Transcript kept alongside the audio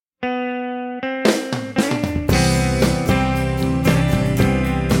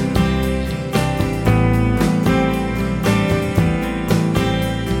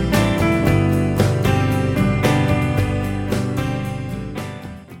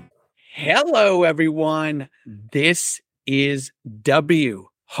Hello, everyone. This is W,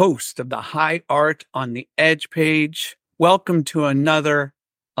 host of the High Art on the Edge page. Welcome to another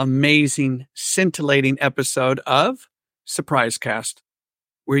amazing, scintillating episode of Surprise Cast,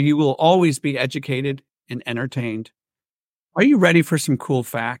 where you will always be educated and entertained. Are you ready for some cool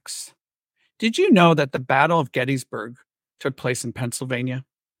facts? Did you know that the Battle of Gettysburg took place in Pennsylvania?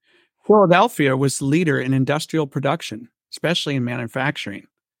 Philadelphia was the leader in industrial production, especially in manufacturing.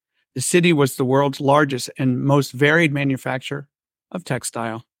 The city was the world's largest and most varied manufacturer of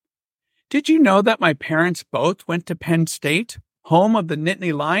textile. Did you know that my parents both went to Penn State, home of the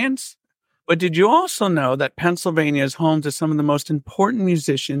Nittany Lions? But did you also know that Pennsylvania is home to some of the most important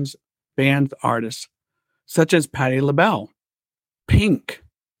musicians, band artists, such as Patti LaBelle, Pink,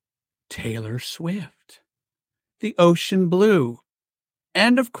 Taylor Swift, the Ocean Blue,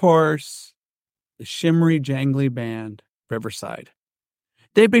 and of course, the shimmery jangly band, Riverside.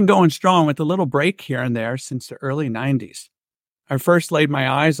 They've been going strong with a little break here and there since the early 90s. I first laid my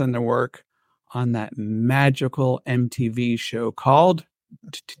eyes on their work on that magical MTV show called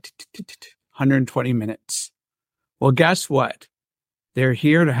 120 Minutes. Well, guess what? They're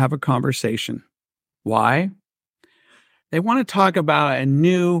here to have a conversation. Why? They want to talk about a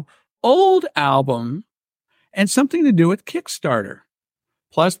new, old album and something to do with Kickstarter,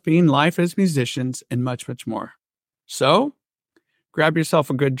 plus being life as musicians and much, much more. So, grab yourself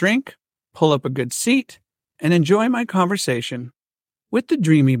a good drink, pull up a good seat, and enjoy my conversation with the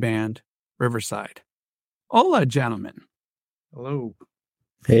dreamy band, Riverside. Hola, gentlemen. Hello.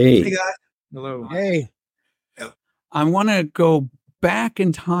 Hey. Hey, guys. Hello. Hey. I want to go back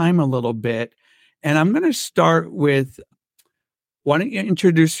in time a little bit, and I'm going to start with, why don't you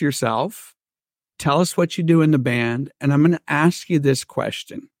introduce yourself? Tell us what you do in the band, and I'm going to ask you this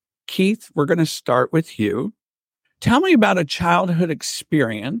question. Keith, we're going to start with you. Tell me about a childhood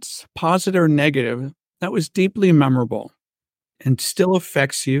experience, positive or negative, that was deeply memorable and still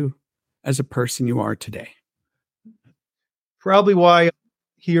affects you as a person you are today. Probably why I'm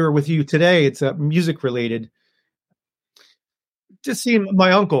here with you today. It's music related. Just seeing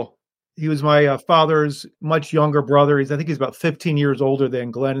my uncle. He was my father's much younger brother. I think he's about 15 years older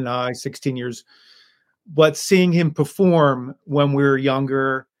than Glenn and I, 16 years. But seeing him perform when we were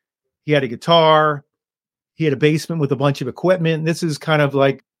younger, he had a guitar. He had a basement with a bunch of equipment. This is kind of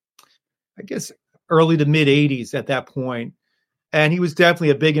like, I guess, early to mid 80s at that point. And he was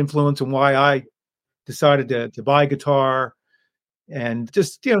definitely a big influence on why I decided to buy a guitar, and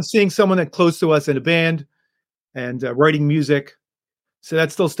just, seeing someone that close to us in a band and writing music. So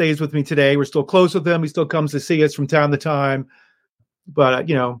that still stays with me today. We're still close with him. He still comes to see us from time to time, but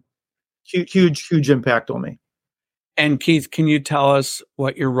huge impact on me. And Keith, can you tell us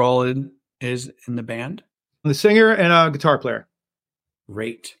what your role is in the band? I'm the singer and a guitar player.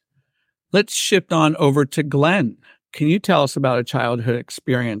 Great. Let's shift on over to Glenn. Can you tell us about a childhood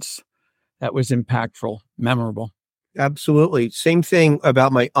experience that was impactful, memorable? Absolutely. Same thing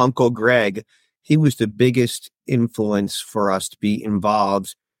about my uncle Greg. He was the biggest influence for us to be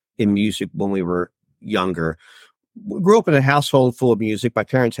involved in music when we were younger. We grew up in a household full of music. My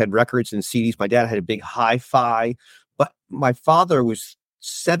parents had records and CDs. My dad had a big hi-fi, but my father was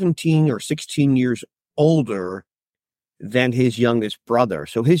 17 or 16 years older than his youngest brother.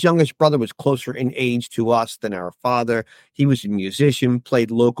 So his youngest brother was closer in age to us than our father. He was a musician,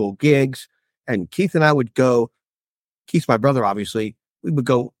 played local gigs, and Keith and I would go, Keith's my brother, obviously, we would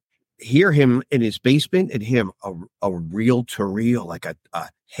go hear him in his basement and him a reel-to-reel, like a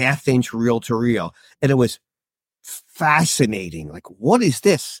half-inch reel-to-reel. And it was fascinating. Like, what is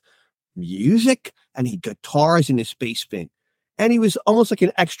this? Music? And he had guitars in his basement. And he was almost like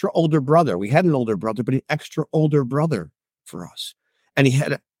an extra older brother. We had an older brother, but an extra older brother for us. And he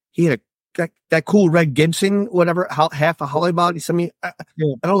had that cool red Gibson, whatever, half a Hollybot. I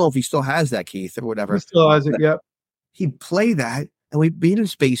don't know if he still has that, Keith, or whatever. He still has it, yep. He'd play that, and we'd be in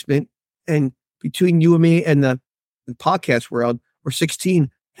his basement. And between you and me and the podcast world, we're 16,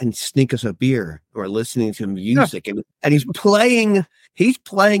 and sneak us a beer. We're listening to music, and he's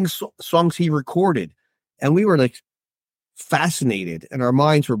playing songs he recorded, and we were like fascinated, and our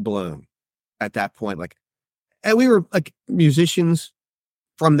minds were blown at that point. And we were like musicians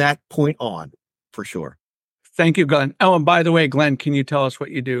from that point on, for sure. Thank you, Glenn. Oh, and by the way, Glenn, can you tell us what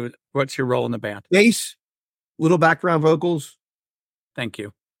you do? What's your role in the band? Bass, little background vocals. Thank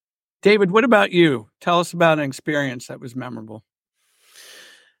you. David, what about you? Tell us about an experience that was memorable.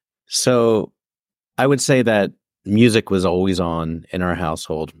 So I would say that music was always on in our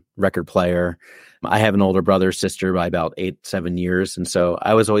household, record player. I have an older brother, sister by about 7 years. And so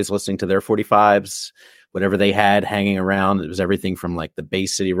I was always listening to their 45s, whatever they had hanging around. It was everything from like the Bay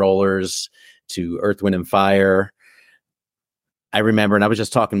City Rollers to Earth, Wind and Fire. I remember, and I was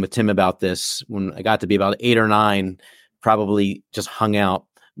just talking with Tim about this when I got to be about 8 or 9, probably just hung out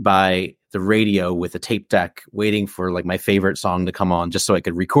by the radio with a tape deck waiting for like my favorite song to come on just so I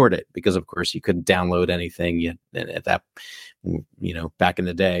could record it, because of course you couldn't download anything yet at that, back in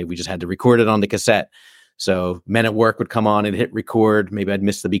the day. We just had to record it on the cassette. So Men at Work would come on and hit record. Maybe I'd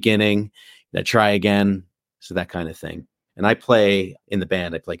miss the beginning, I'd try again. So that kind of thing. And I play in the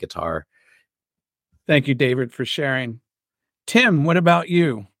band, I play guitar. Thank you, David, for sharing. Tim, what about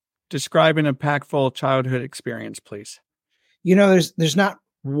you? Describe an impactful childhood experience, please. There's not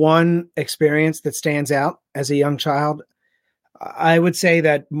one experience that stands out as a young child. I would say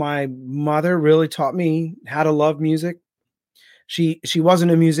that my mother really taught me how to love music. She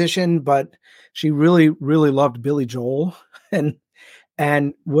wasn't a musician, but she really, really loved Billy Joel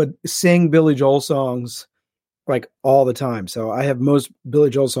and would sing Billy Joel songs like all the time. So I have most Billy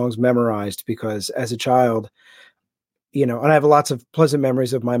Joel songs memorized because as a child, and I have lots of pleasant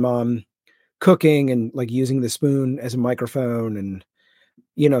memories of my mom cooking and like using the spoon as a microphone. And,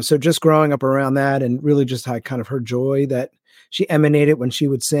 so just growing up around that and really just had kind of her joy that she emanated when she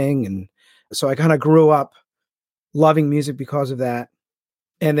would sing. And so I kind of grew up loving music because of that.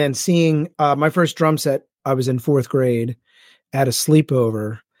 And then seeing my first drum set, I was in 4th grade at a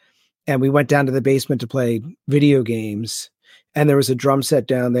sleepover, and we went down to the basement to play video games. And there was a drum set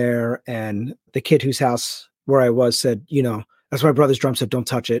down there, and the kid whose house where I was said, that's my brother's drum set, don't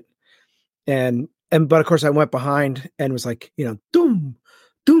touch it. But of course I went behind and was like, doom,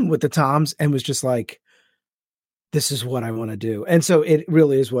 doom with the toms, and was just like, this is what I want to do. And so it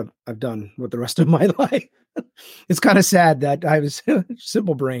really is what I've done with the rest of my life. It's kind of sad that I was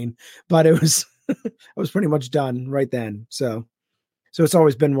simple brain, but it was, I was pretty much done right then. So it's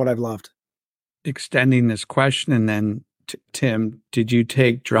always been what I've loved. Extending this question, and then Tim, did you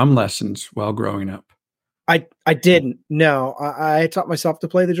take drum lessons while growing up? I didn't. No, I taught myself to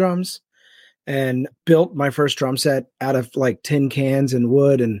play the drums and built my first drum set out of like tin cans and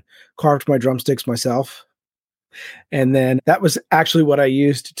wood and carved my drumsticks myself. And then that was actually what I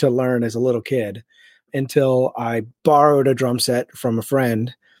used to learn as a little kid until I borrowed a drum set from a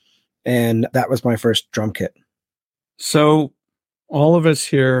friend. And that was my first drum kit. So all of us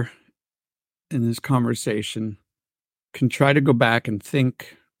here in this conversation can try to go back and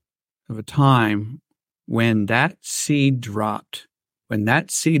think of a time when that seed dropped, when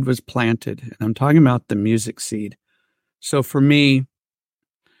that seed was planted. And I'm talking about the music seed. So for me,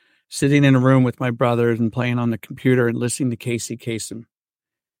 sitting in a room with my brothers and playing on the computer and listening to Casey Kasem,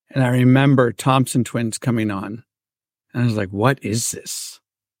 and I remember Thompson Twins coming on, and I was like, what is this?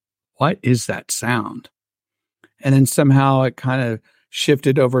 What is that sound? And then somehow it kind of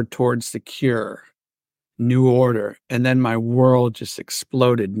shifted over towards The Cure, New Order, and then my world just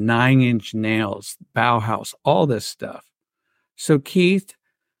exploded. 9 Inch Nails, Bauhaus, all this stuff. So Keith,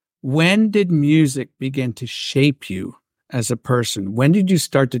 when did music begin to shape you as a person? When did you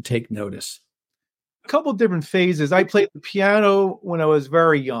start to take notice? A couple of different phases. I played the piano when I was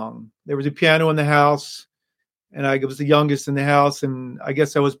very young. There was a piano in the house, and I was the youngest in the house, and I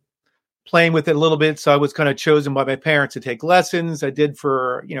guess I was playing with it a little bit. So I was kind of chosen by my parents to take lessons. I did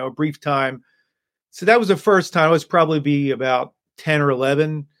for, a brief time. So that was the first time. I was probably be about 10 or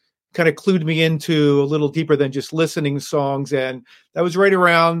 11, kind of clued me into a little deeper than just listening to songs. And that was right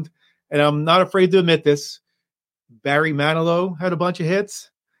around, and I'm not afraid to admit this, Barry Manilow had a bunch of hits.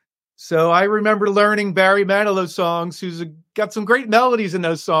 So I remember learning Barry Manilow songs, who's got some great melodies in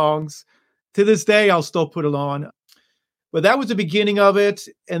those songs. To this day, I'll still put it on. But that was the beginning of it.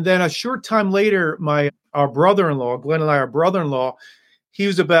 And then a short time later, our brother-in-law, Glenn and I, our brother-in-law, he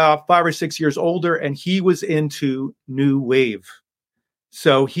was about 5 or 6 years older, and he was into new wave.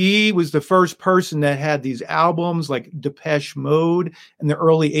 So he was the first person that had these albums like Depeche Mode in the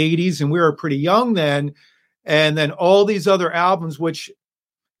early 80s, and we were pretty young then. And then all these other albums, which,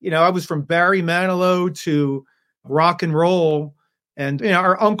 I was from Barry Manilow to rock and roll. And,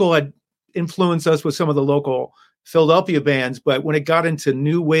 our uncle had influenced us with some of the local Philadelphia bands. But when it got into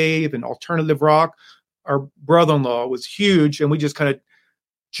new wave and alternative rock, our brother-in-law was huge, and we just kind of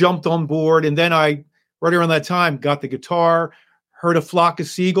jumped on board. And then I, right around that time, got the guitar, heard A Flock of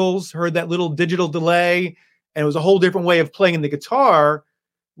Seagulls, heard that little digital delay, and it was a whole different way of playing the guitar,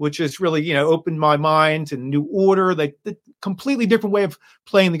 which has really, opened my mind to New Order, like the completely different way of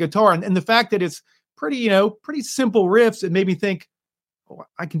playing the guitar. And the fact that it's pretty simple riffs, it made me think, oh,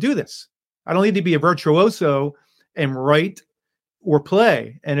 I can do this. I don't need to be a virtuoso and write or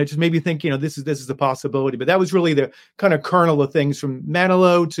play. And it just made me think, this is the possibility. But that was really the kind of kernel of things, from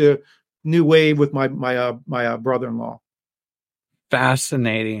Manilow to new wave with my brother-in-law.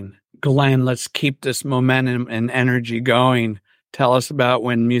 Fascinating. Glenn, let's keep this momentum and energy going. Tell us about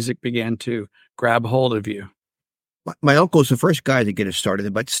when music began to grab hold of you. My uncle was the first guy to get us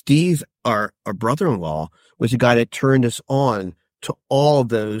started, but Steve, our brother-in-law, was the guy that turned us on to all of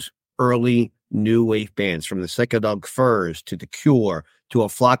those early new wave bands, from the Psychedelic Furs to The Cure to A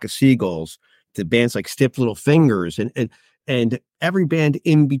Flock of Seagulls to bands like Stiff Little Fingers and every band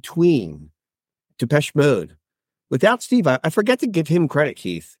in between, Depeche Mode. Without Steve, I forget to give him credit,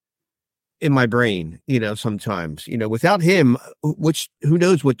 Keith, in my brain, sometimes, without him, who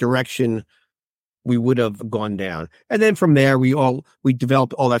knows what direction we would have gone down. And then from there, we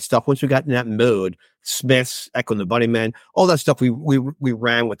developed all that stuff. Once we got in that mode, Smiths, Echo and the Bunnymen, all that stuff we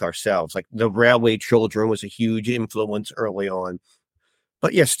ran with ourselves. Like the Railway Children was a huge influence early on.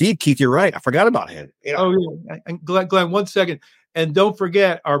 But yeah, Steve, Keith, you're right. I forgot about him. Oh, yeah. And Glenn, 1 second. And don't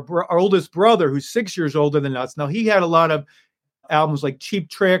forget our oldest brother, who's 6 years older than us. Now, he had a lot of albums like Cheap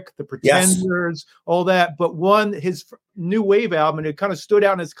Trick, The Pretenders, all that. But his new wave album, and it kind of stood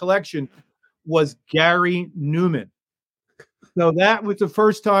out in his collection, was Gary Newman. So that was the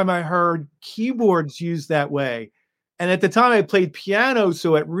first time I heard keyboards used that way. And at the time I played piano,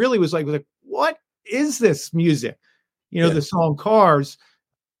 so it really was like, what is this music? The song Cars.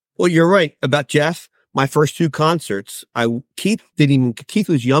 Well, you're right about Jeff. My first two concerts, Keith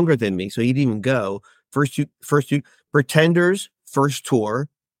was younger than me, so he didn't even go. First two Pretenders, first tour,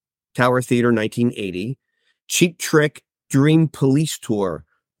 Tower Theater, 1980. Cheap Trick, Dream Police Tour,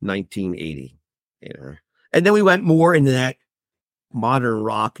 1980. And then we went more into that modern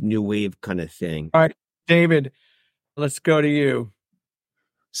rock, new wave kind of thing. All right, David, let's go to you.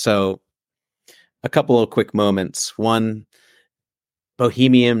 So a couple of quick moments. One,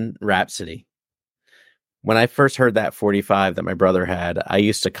 Bohemian Rhapsody. When I first heard that 45 that my brother had, I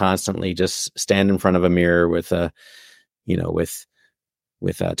used to constantly just stand in front of a mirror with a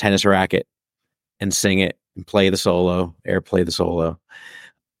tennis racket and sing it and play the solo.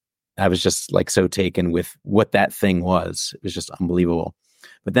 I was just like so taken with what that thing was. It was just unbelievable.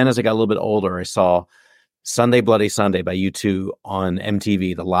 But then as I got a little bit older, I saw Sunday Bloody Sunday by U2 on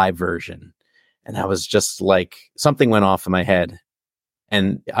MTV, the live version. And I was just like, something went off in my head.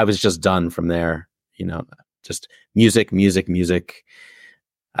 And I was just done from there. Just music.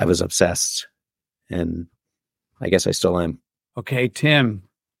 I was obsessed. And I guess I still am. Okay, Tim,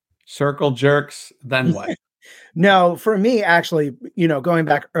 circle jerks, then what? No, for me, actually, going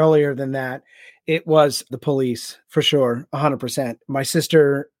back earlier than that, it was the Police for sure, 100%. My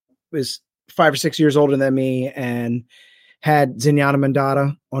sister was 5 or 6 years older than me and had Zenyatta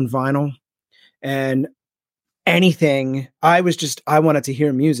Mandata on vinyl. And anything, I wanted to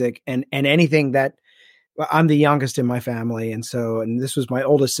hear music and anything that, I'm the youngest in my family. And this was my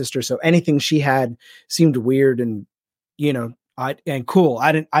oldest sister. So anything she had seemed weird and, and cool.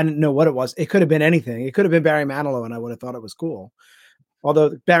 I didn't know what it was. It could have been anything. It could have been Barry Manilow and I would have thought it was cool.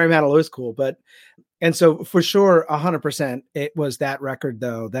 Although Barry Manilow is cool, and so for sure, 100%, it was that record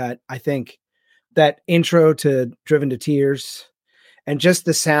though, that I think that intro to Driven to Tears and just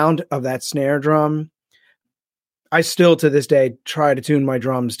the sound of that snare drum. I still to this day try to tune my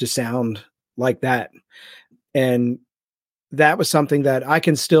drums to sound like that. And that was something that I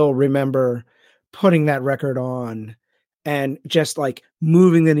can still remember putting that record on and just like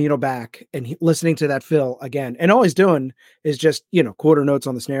moving the needle back and listening to that fill again. And all he's doing is just, quarter notes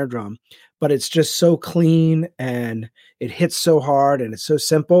on the snare drum, but it's just so clean and it hits so hard and it's so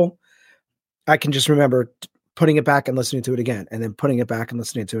simple. I can just remember putting it back and listening to it again and then putting it back and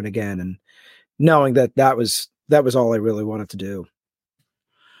listening to it again and knowing that was all I really wanted to do.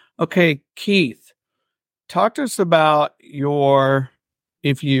 Okay, Keith, talk to us about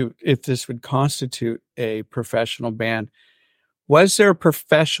if this would constitute a professional band. Was there a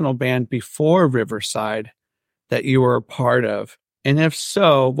professional band before Riverside that you were a part of? And if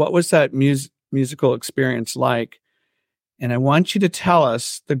so, what was that musical experience like? And I want you to tell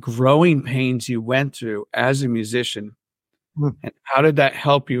us the growing pains you went through as a musician and how did that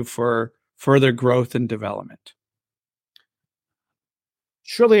help you for further growth and development?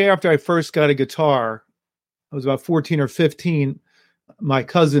 Shortly after I first got a guitar, I was about 14 or 15. My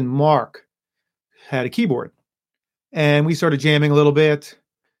cousin Mark had a keyboard and we started jamming a little bit.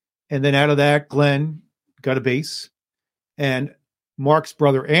 And then out of that, Glenn got a bass and Mark's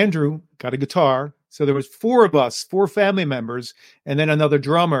brother Andrew got a guitar. So there was 4 of us, 4 family members, and then another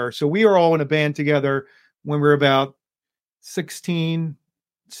drummer. So we were all in a band together when we were about 16,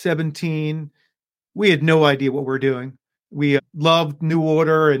 17. We had no idea what we were doing. We loved New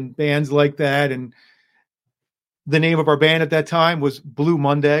Order and bands like that. And the name of our band at that time was Blue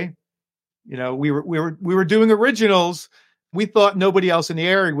Monday. We were doing originals. We thought nobody else in the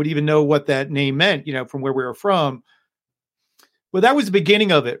area would even know what that name meant, from where we were from. Well, that was the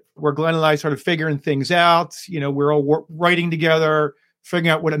beginning of it, where Glenn and I started figuring things out. We're all writing together, figuring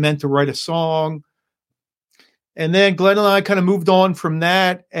out what it meant to write a song. And then Glenn and I kind of moved on from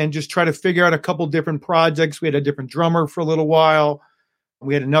that and just tried to figure out a couple different projects. We had a different drummer for a little while.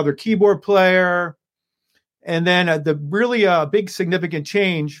 We had another keyboard player. And then the really big significant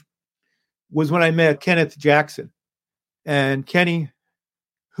change was when I met Kenneth Jackson. And Kenny,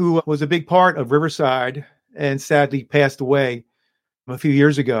 who was a big part of Riverside and sadly passed away a few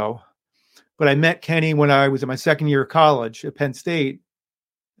years ago. But I met Kenny when I was in my second year of college at Penn State.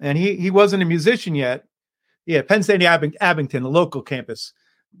 And he wasn't a musician yet. Yeah, Penn State Abington, the local campus.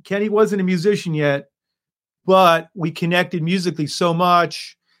 Kenny wasn't a musician yet, but we connected musically so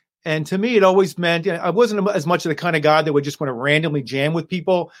much. And to me, it always meant I wasn't as much of the kind of guy that would just want to randomly jam with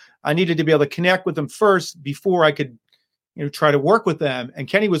people. I needed to be able to connect with them first before I could, try to work with them. And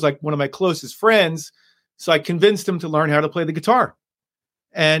Kenny was like one of my closest friends. So I convinced him to learn how to play the guitar.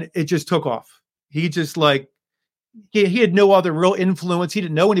 And it just took off. He just he had no other real influence. He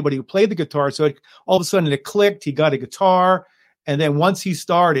didn't know anybody who played the guitar. So all of a sudden it clicked. He got a guitar. And then once he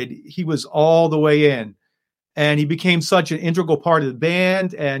started, he was all the way in. And he became such an integral part of the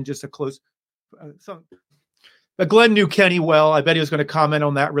band and just a close. But Glenn knew Kenny well. I bet he was going to comment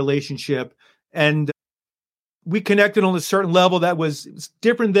on that relationship. And we connected on a certain level that was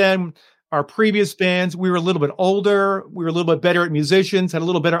different than our previous bands. We were a little bit older. We were a little bit better at musicians, had a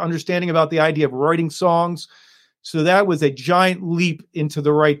little better understanding about the idea of writing songs. So that was a giant leap into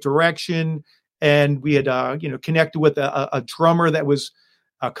the right direction. And we had, connected with a drummer that was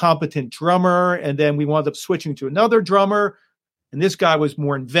a competent drummer. And then we wound up switching to another drummer. And this guy was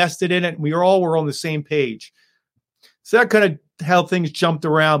more invested in it. And we were on the same page. So that kind of how things jumped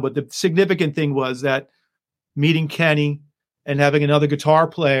around. But the significant thing was that meeting Kenny and having another guitar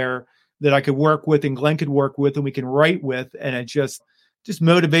player that I could work with and Glenn could work with and we can write with. And it just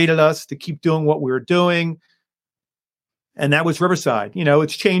motivated us to keep doing what we were doing. And that was Riverside.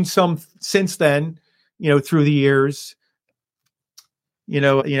 It's changed some since then, through the years. We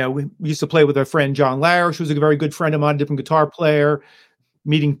used to play with our friend John Larish, who was a very good friend of mine, a different guitar player.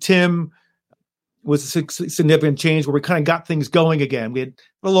 Meeting Tim was a significant change where we kind of got things going again. We had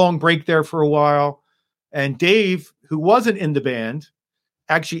a long break there for a while. And Dave, who wasn't in the band,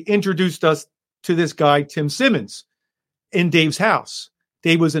 actually introduced us to this guy, Tim Simmons, in Dave's house.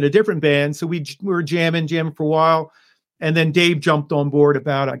 Dave was in a different band, so we were jamming for a while. And then Dave jumped on board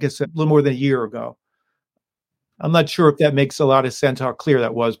about, I guess, a little more than a year ago. I'm not sure if that makes a lot of sense, how clear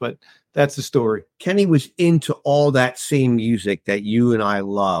that was, but that's the story. Kenny was into all that same music that you and I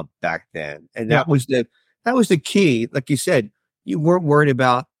loved back then. And that was the key. Like you said, you weren't worried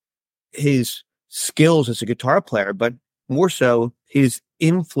about his skills as a guitar player, but more so his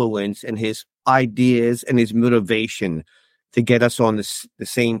influence and his ideas and his motivation to get us on the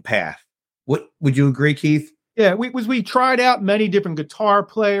same path. What would you agree, Keith? Yeah, we tried out many different guitar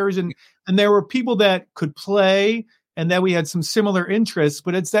players and there were people that could play and that we had some similar interests,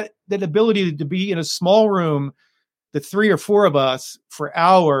 but it's that ability to be in a small room, the three or four of us for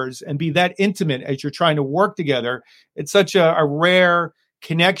hours and be that intimate as you're trying to work together. It's such a rare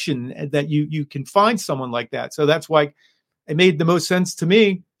connection that you can find someone like that. So that's why it made the most sense to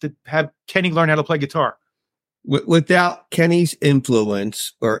me to have Kenny learn how to play guitar. Without Kenny's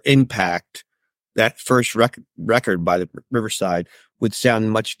influence or impact, that first record by the Riverside would sound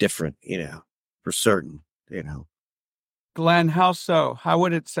much different, for certain, Glenn, how so? How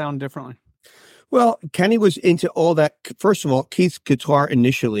would it sound differently? Well, Kenny was into all that. First of all, Keith's guitar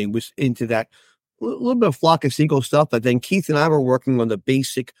initially was into that little bit of Flock of Seagull stuff, but then Keith and I were working on the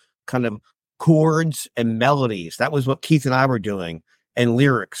basic kind of chords and melodies. That was what Keith and I were doing, and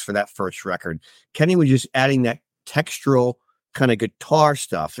lyrics for that first record. Kenny was just adding that textural kind of guitar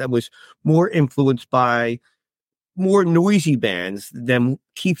stuff that was more influenced by more noisy bands than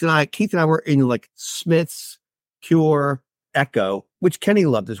Keith and I. Keith and I were in like Smiths, Cure, Echo, which Kenny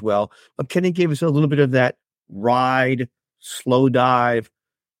loved as well. But Kenny gave us a little bit of that ride, slow dive,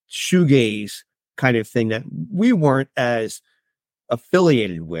 shoegaze kind of thing that we weren't as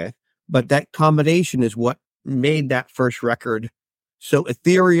affiliated with. But that combination is what made that first record so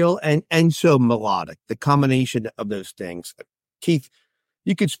ethereal and so melodic. The combination of those things. Keith,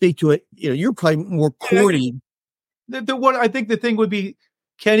 you could speak to it. You're probably more chordy. What I think the thing would be,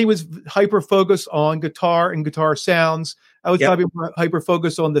 Kenny was hyper focused on guitar and guitar sounds. I was probably hyper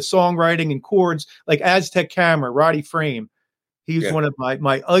focused on the songwriting and chords, like Aztec Camera, Roddy Frame. He's one of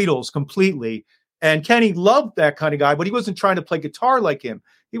my idols completely. And Kenny loved that kind of guy, but he wasn't trying to play guitar like him.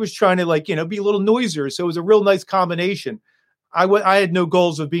 he was trying to like, be a little noisier. So it was a real nice combination. I had no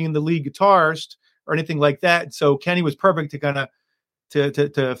goals of being the lead guitarist or anything like that. So Kenny was perfect to kind of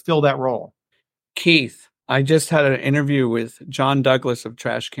to fill that role. Keith, I just had an interview with John Douglas of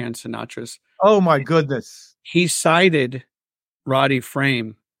Trash Can Sinatra's. Oh my goodness. He cited Roddy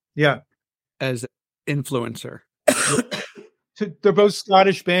Frame Yeah. as influencer. They're both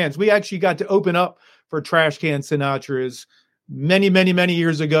Scottish bands. We actually got to open up for Trash Can Sinatra's many, many, many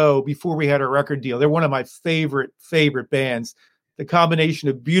years ago before we had a record deal. They're one of my favorite bands. The combination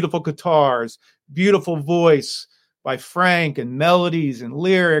of beautiful guitars, beautiful voice by Frank, and melodies and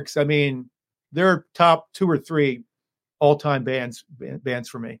lyrics. I mean, they're top 2 or 3 all-time bands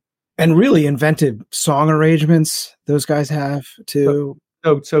for me. And really inventive song arrangements those guys have too.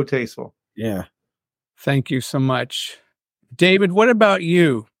 So tasteful. Yeah. Thank you so much. David, what about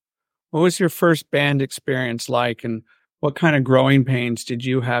you? What was your first band experience like, and what kind of growing pains did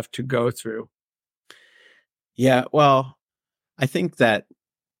you have to go through? Yeah, well, I think that,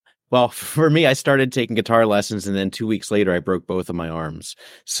 for me, I started taking guitar lessons, and then 2 weeks later, I broke both of my arms.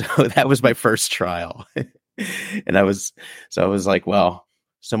 So that was my first trial. And I was like, well,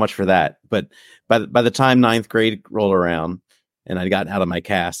 so much for that. But by the time 9th grade rolled around and I'd gotten out of my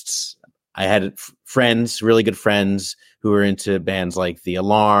casts, I had friends, really good friends, who were into bands like The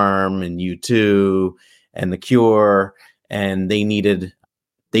Alarm and U2 and The Cure, and they needed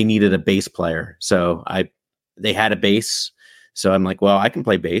a bass player. So they had a bass. So I'm like, well, I can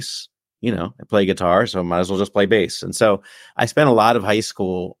play bass. I play guitar, so I might as well just play bass. And so I spent a lot of high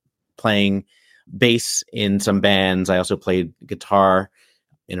school playing bass in some bands. I also played guitar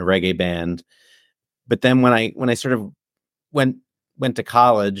in a reggae band. But then when I sort of went to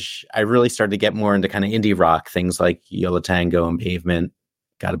college, I really started to get more into kind of indie rock, things like Yo La Tango and Pavement,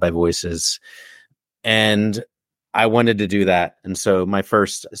 Guided by Voices. And I wanted to do that. And so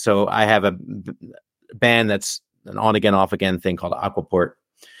I have a band that's an on again, off again thing called Aquaport.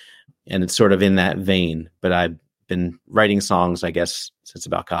 And it's sort of in that vein, but I've been writing songs, I guess, since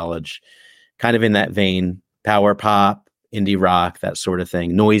about college, kind of in that vein, power pop, indie rock, that sort of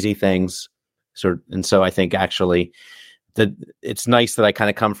thing, noisy things. And so I think actually it's nice that I kind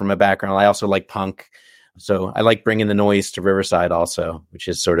of come from a background. I also like punk. So I like bringing the noise to Riverside also, which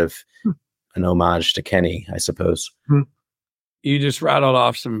is sort of an homage to Kenny, I suppose. You just rattled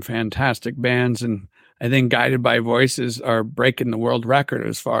off some fantastic bands, and I think Guided by Voices are breaking the world record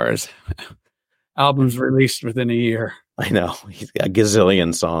as far as albums released within a year. I know. He's got a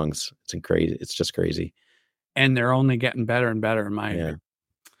gazillion songs. It's just crazy. And they're only getting better and better in my opinion.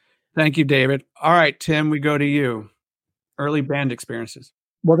 Thank you, David. All right, Tim, we go to you. Early band experiences.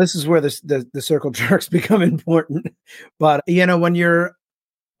 Well, this is where the circle jerks become important. But, when you're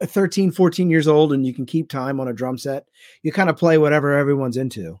 13, 14 years old and you can keep time on a drum set, you kind of play whatever everyone's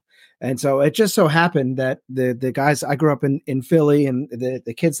into. And so it just so happened that the guys, I grew up in Philly, and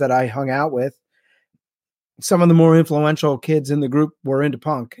the kids that I hung out with, some of the more influential kids in the group were into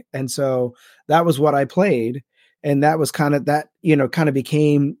punk. And so that was what I played. And that was kind of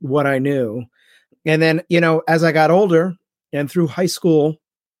became what I knew. And then, as I got older and through high school,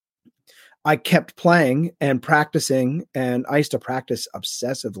 I kept playing and practicing, and I used to practice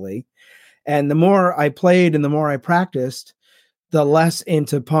obsessively. And the more I played and the more I practiced, the less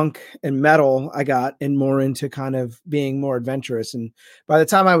into punk and metal I got, and more into kind of being more adventurous. And by the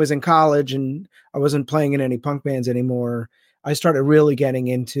time I was in college and I wasn't playing in any punk bands anymore, I started really getting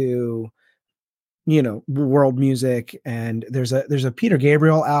into, world music. And there's a Peter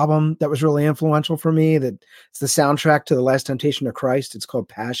Gabriel album that was really influential for me. That it's the soundtrack to The Last Temptation of Christ. It's called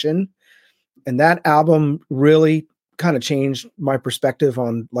Passion. And that album really kind of changed my perspective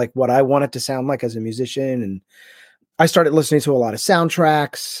on like what I wanted to sound like as a musician. And I started listening to a lot of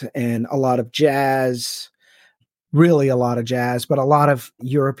soundtracks and a lot of jazz, really a lot of jazz, but a lot of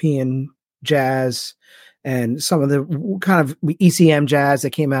European jazz and some of the kind of ECM jazz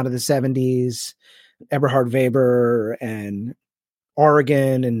that came out of the 70s, Eberhard Weber and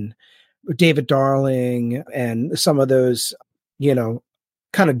Oregon and David Darling, and some of those,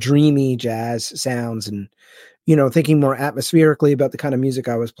 kind of dreamy jazz sounds, and, thinking more atmospherically about the kind of music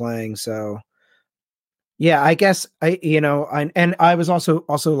I was playing. So yeah, I guess I was also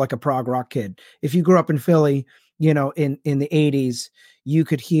like a prog rock kid. If you grew up in Philly, in the 80s, you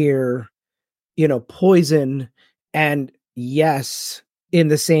could hear, Poison and Yes in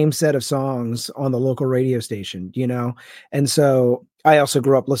the same set of songs on the local radio station, And so I also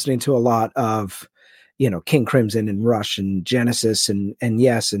grew up listening to a lot of, King Crimson and Rush and Genesis and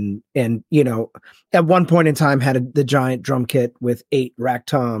Yes. And, at one point in time had the giant drum kit with 8 rack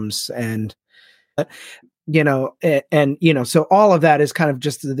toms. And So all of that is kind of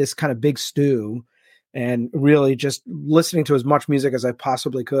just this kind of big stew, and really just listening to as much music as I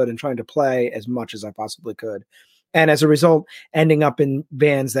possibly could and trying to play as much as I possibly could. And as a result, ending up in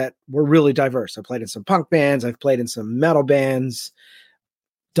bands that were really diverse. I played in some punk bands, I've played in some metal bands,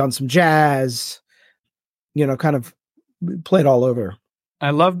 done some jazz, kind of played all over. I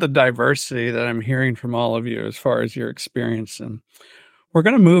love the diversity that I'm hearing from all of you as far as your experience. And we're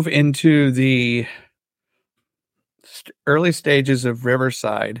going to move into the early stages of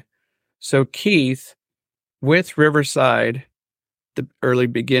Riverside. So Keith, with Riverside, the early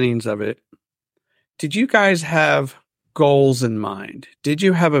beginnings of it, did you guys have goals in mind? Did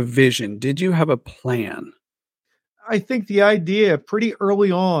you have a vision? Did you have a plan? I think the idea pretty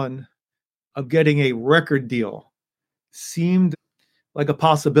early on of getting a record deal seemed like a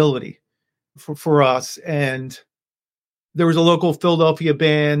possibility for us. And there was a local Philadelphia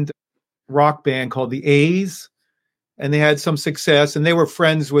rock band called the A's, and they had some success, and they were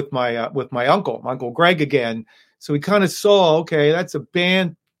friends with my Uncle Greg again. So we kind of saw, okay, that's a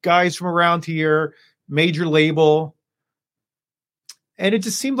band, guys from around here, major label. And it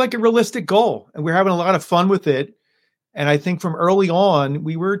just seemed like a realistic goal. And we're having a lot of fun with it. And I think from early on,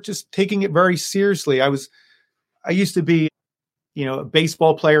 we were just taking it very seriously. I used to be, a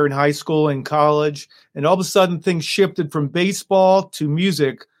baseball player in high school and college. And all of a sudden things shifted from baseball to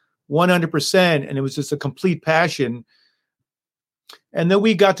music 100%. And it was just a complete passion. And then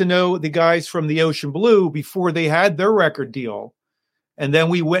we got to know the guys from the Ocean Blue before they had their record deal. And then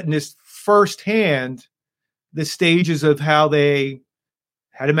we witnessed firsthand the stages of how they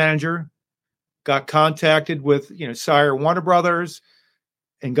had a manager, got contacted with, Sire Warner Brothers,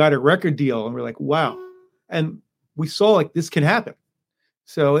 and got a record deal. And we're like, wow. And we saw like this can happen.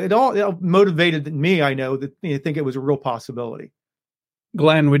 So it all motivated me. I know that I think it was a real possibility.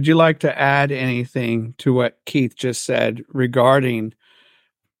 Glenn, would you like to add anything to what Keith just said regarding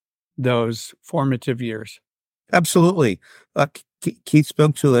those formative years? Absolutely. Keith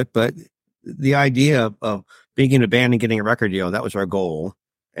spoke to it, but the idea of being in a band and getting a record deal, that was our goal.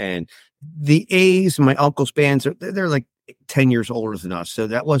 And the A's, my uncle's bands, they're like 10 years older than us. So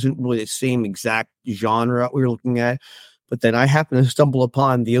that wasn't really the same exact genre we were looking at. But then I happened to stumble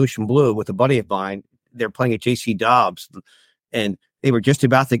upon the Ocean Blue with a buddy of mine. They're playing at JC Dobbs, and they were just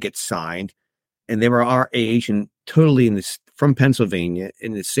about to get signed. And they were our age and totally from Pennsylvania,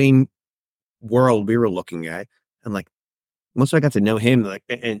 in the same world we were looking at. And like, once I got to know him,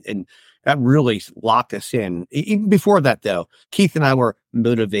 and that really locked us in. Even before that, though, Keith and I were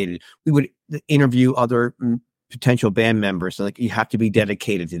motivated. We would interview other potential band members. Like, you have to be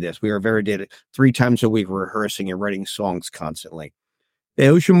dedicated to this. We were very dedicated. 3 times a week, we're rehearsing and writing songs constantly. The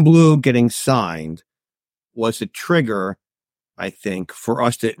Ocean Blue getting signed was a trigger, I think, for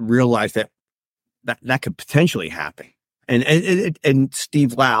us to realize that could potentially happen. And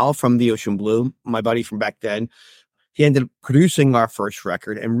Steve Lau from the Ocean Blue, my buddy from back then, he ended up producing our first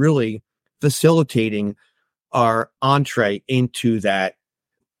record and really facilitating our entree into that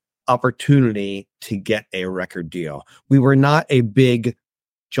opportunity to get a record deal. We were not a big,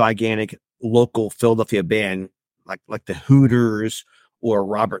 gigantic local Philadelphia band like the Hooters or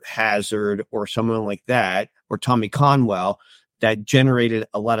Robert Hazard or someone like that, or Tommy Conwell, that generated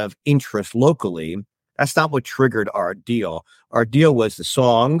a lot of interest locally. That's not what triggered our deal. Our deal was the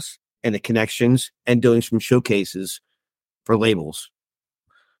songs and the connections and doing some showcases for labels.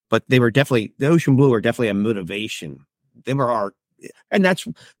 But the Ocean Blue were definitely a motivation. They're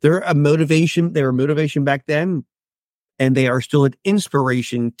a motivation. They were motivation back then, and they are still an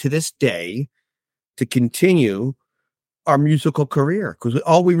inspiration to this day to continue our musical career. Because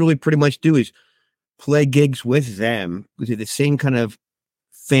all we really pretty much do is play gigs with them. We do the same kind of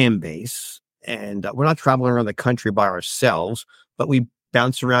fan base, and we're not traveling around the country by ourselves, but we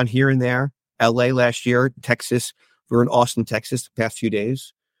bounce around here and there. LA last year, Texas. We were in Austin, Texas the past few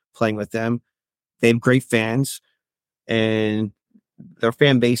days playing with them. They have great fans, and their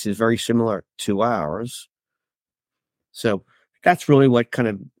fan base is very similar to ours. So that's really what kind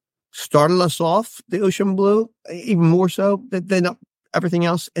of started us off, the Ocean Blue, even more so than everything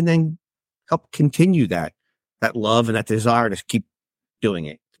else, and then help continue that love and that desire to keep doing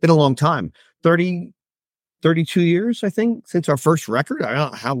it. It's been a long time, 32 years, I think, since our first record. I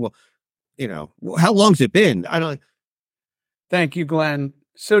don't know how long's it been? I don't. Thank you, Glenn.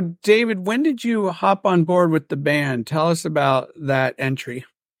 So, David, when did you hop on board with the band? Tell us about that entry.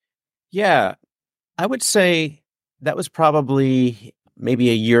 Yeah, I would say that was probably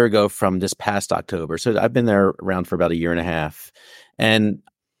maybe a year ago from this past October. So I've been there around for about a year and a half. And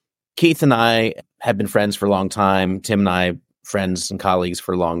Keith and I have been friends for a long time. Tim and I, friends and colleagues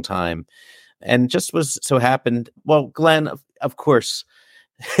for a long time. And just was so happened. Well, Glenn, of course,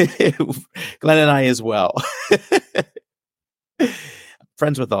 Glenn and I as well.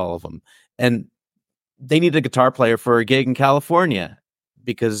 Friends with all of them. And they needed a guitar player for a gig in California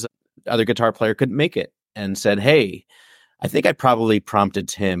because the other guitar player couldn't make it, and said, hey, I think I probably prompted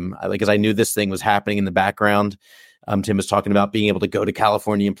Tim, because I knew this thing was happening in the background. Tim was talking about being able to go to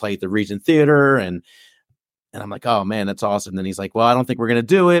California and play at the Regent Theater. And I'm like, oh man, that's awesome. And then he's like, well, I don't think we're going to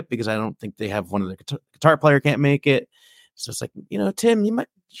do it because I don't think they have one of the guitar player can't make it. So it's like, Tim, you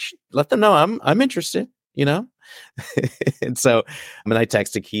should let them know I'm interested, And so, I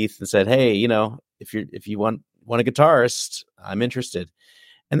texted Keith and said, hey, if you want a guitarist, I'm interested.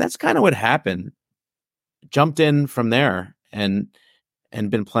 And that's kind of what happened. Jumped in from there and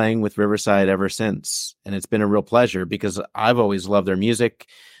been playing with Riverside ever since. And it's been a real pleasure because I've always loved their music.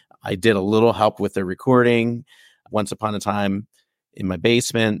 I did a little help with their recording once upon a time in my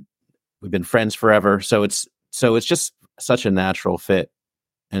basement. We've been friends forever. So it's just such a natural fit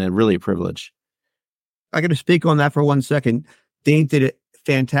and really a privilege. I got to speak on that for 1 second. Dave did a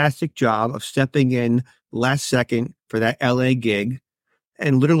fantastic job of stepping in last second for that LA gig.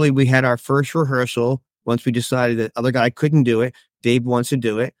 And literally we had our first rehearsal. Once we decided that other guy couldn't do it, Dave wants to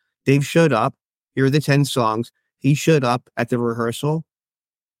do it. Dave showed up. Here are the 10 songs. He showed up at the rehearsal.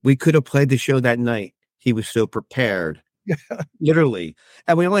 We could have played the show that night. He was so prepared, literally.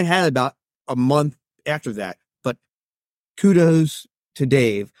 And we only had about a month after that. But kudos to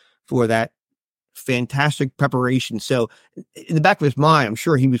Dave for that fantastic preparation. So in the back of his mind, I'm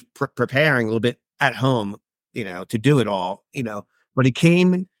sure he was preparing a little bit at home, to do it all, but he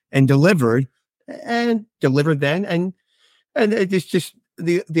came and delivered then. And it's just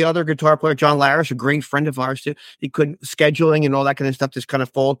the other guitar player, John Larish, a great friend of ours too. He couldn't scheduling and all that kind of stuff just kind of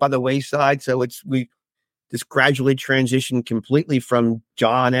falls by the wayside. So we just gradually transitioned completely from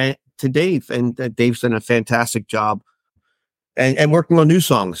John to Dave, and Dave's done a fantastic job. And working on new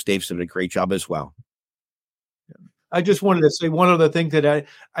songs, Dave's done a great job as well. I just wanted to say one other thing that I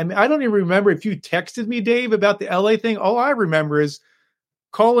don't even remember if you texted me, Dave, about the LA thing. All I remember is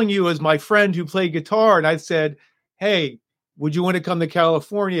calling you as my friend who played guitar. And I said, hey, would you want to come to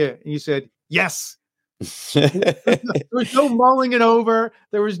California? And you said, yes. There was no mulling it over.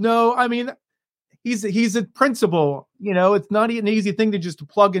 There was no, he's a principal, it's not an easy thing to just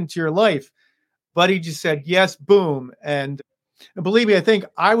plug into your life, but he just said, yes, boom. And believe me, I think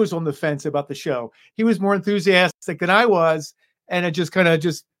I was on the fence about the show. He was more enthusiastic than I was. And it just kind of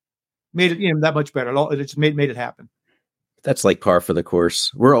just made it, that much better. It just made it happen. That's like par for the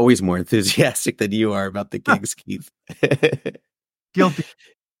course. We're always more enthusiastic than you are about the gigs, Keith. Guilty.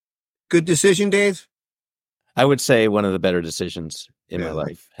 Good decision, Dave? I would say one of the better decisions in my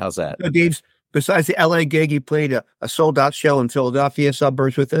life. How's that? So Dave's, besides the LA gig, he played a sold-out show in Philadelphia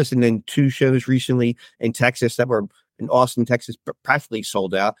suburbs with us, and then 2 shows recently in Texas that were in Austin, Texas, practically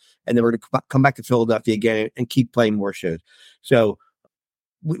sold out. And then we're going to come back to Philadelphia again and keep playing more shows. So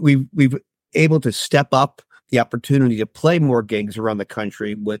we've able to step up the opportunity to play more gigs around the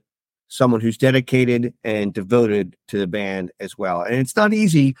country with someone who's dedicated and devoted to the band as well. And it's not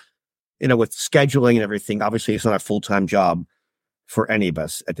easy, with scheduling and everything. Obviously, it's not a full-time job for any of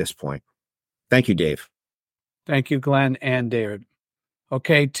us at this point. Thank you, Dave. Thank you, Glenn and David.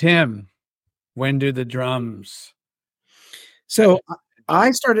 Okay, Tim, when do the drums? So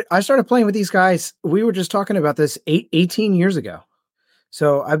I started playing with these guys. We were just talking about this 18 years ago.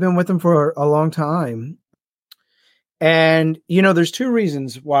 So I've been with them for a long time. And, there's 2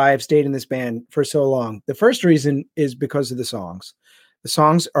 reasons why I've stayed in this band for so long. The first reason is because of the songs. The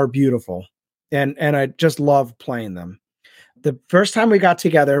songs are beautiful, and I just love playing them. The first time we got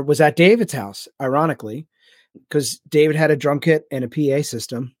together was at David's house, ironically, because David had a drum kit and a PA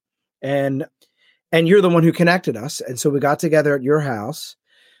system, and you're the one who connected us. And so we got together at your house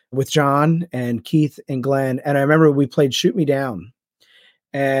with John and Keith and Glenn. And I remember we played Shoot Me Down,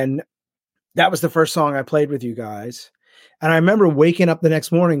 and that was the first song I played with you guys. And I remember waking up the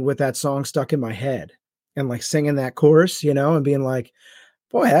next morning with that song stuck in my head and like singing that chorus, and being like,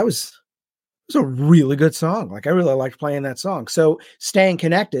 boy, it was a really good song. Like I really liked playing that song. So staying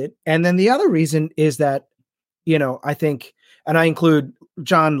connected. And then the other reason is that, I think, and I include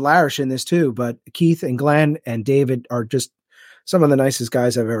John Larish in this too, but Keith and Glenn and David are just some of the nicest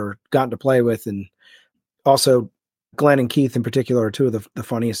guys I've ever gotten to play with. And also Glenn and Keith in particular are 2 of the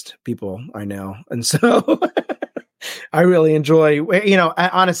funniest people I know. And so I really enjoy,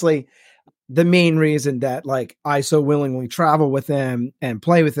 honestly, the main reason that like I so willingly travel with them and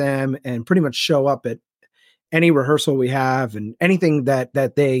play with them and pretty much show up at any rehearsal we have and anything that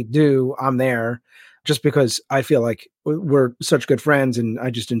they do, I'm there. just because I feel like we're such good friends and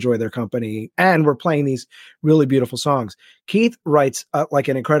I just enjoy their company. And we're playing these really beautiful songs. Keith writes like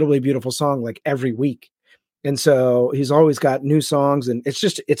an incredibly beautiful song like every week. And so he's always got new songs, and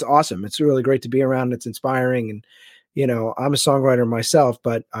it's awesome. It's really great to be around. It's inspiring. And, I'm a songwriter myself,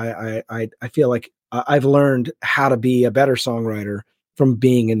 but I feel like I've learned how to be a better songwriter from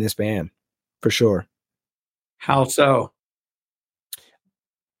being in this band, for sure. How so?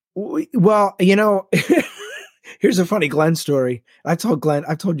 Well, here's a funny Glenn story. I've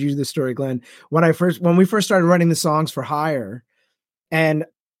told you this story, Glenn. When we first started writing the songs for Hire, and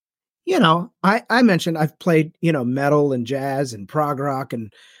I mentioned I've played, metal and jazz and prog rock.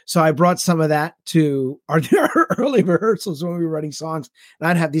 And so I brought some of that to our early rehearsals when we were writing songs. And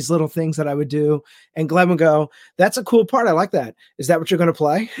I'd have these little things that I would do. And Glenn would go, "That's a cool part. I like that. Is that what you're going to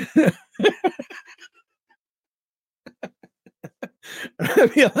play?"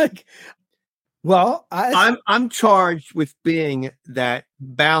 I'd be like, well, I'm charged with being that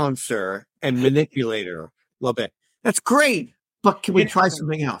balancer and manipulator a little bit. That's great. But can we try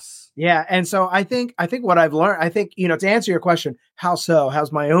something else? Yeah. And so I think what I've learned, to answer your question, how's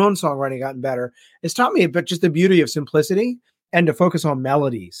my own songwriting gotten better? It's taught me but just the beauty of simplicity and to focus on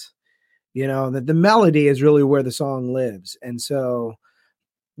melodies, that the melody is really where the song lives. And so,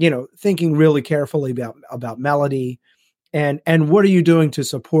 thinking really carefully about melody and what are you doing to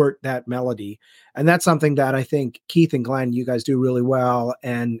support that melody? And that's something that I think Keith and Glenn, you guys do really well.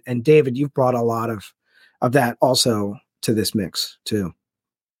 And David, you've brought a lot of that also to this mix too.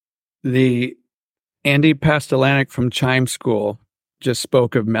 The Andy Pastelanek from Chime School just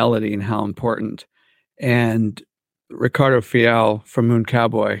spoke of melody and how important. And Ricardo Fial from Moon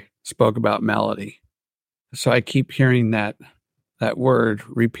Cowboy spoke about melody. So I keep hearing that word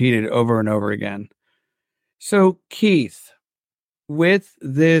repeated over and over again. So Keith, with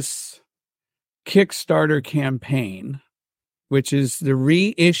this Kickstarter campaign, which is the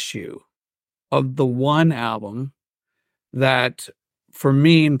reissue of the one album that for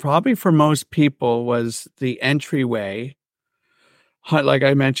me and probably for most people was the entryway, like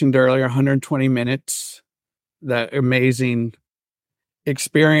I mentioned earlier, 120 minutes, that amazing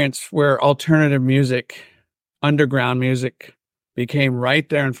experience where alternative music, underground music became right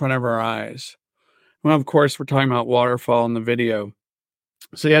there in front of our eyes. Well, of course, we're talking about Waterfall in the video.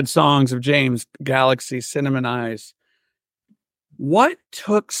 So you had songs of James, Galaxy, Cinnamon Eyes. What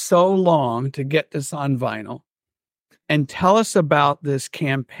took so long to get this on vinyl? And tell us about this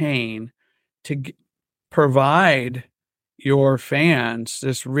campaign to provide your fans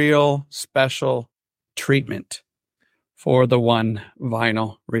this real special treatment for the one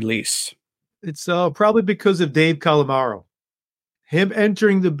vinyl release. It's probably because of Dave Calamaro. Him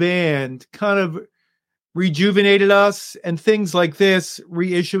entering the band kind of rejuvenated us, and things like this,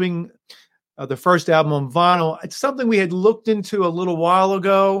 reissuing the first album on vinyl. It's something we had looked into a little while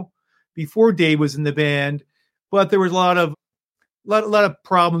ago before Dave was in the band, but there was a lot of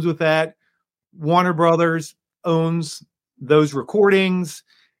problems with that. Warner Brothers owns those recordings,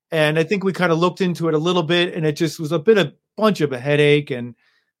 and I think we kind of looked into it a little bit, and it just was a bunch of a headache. And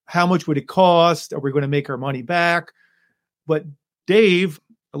how much would it cost? Are we going to make our money back? But Dave,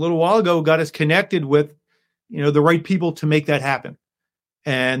 a little while ago, got us connected with the right people to make that happen.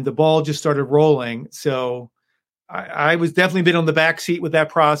 And the ball just started rolling. So I was definitely been on the back seat with that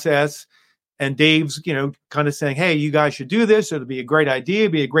process. And Dave's, kind of saying, "Hey, you guys should do this. It'll be a great idea,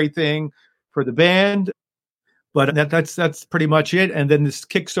 be a great thing for the band." But that's pretty much it. And then this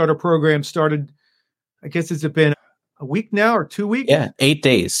Kickstarter program started, I guess it's been a week now or 2 weeks? Yeah, 8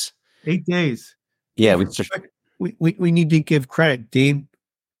 days. 8 days. Yeah, we need to give credit. Dave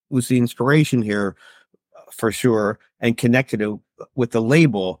was the inspiration here for sure, and connected it with the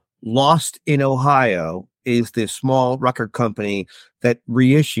label. Lost in Ohio is this small record company that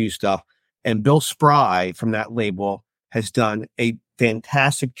reissues stuff, and Bill Spry from that label has done a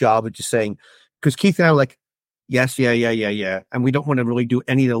fantastic job of just saying, because Keith and I are like, yes, yeah, and we don't want to really do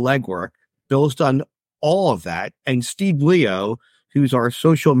any of the legwork. Bill's done all of that, and Steve Leo, who's our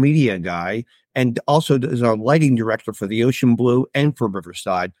social media guy and also is our lighting director for the Ocean Blue and for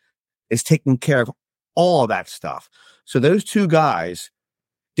Riverside, is taking care of all of that stuff. So those two guys,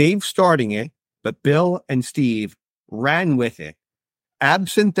 Dave starting it, but Bill and Steve ran with it.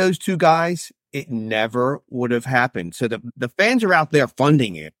 Absent those two guys, it never would have happened. So the fans are out there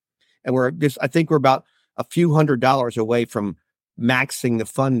funding it. And I think we're about a few $100s away from maxing the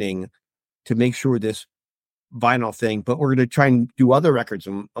funding to make sure this vinyl thing, but we're going to try and do other records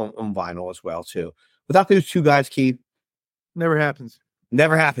on vinyl as well too. Without those two guys, Keith, never happens.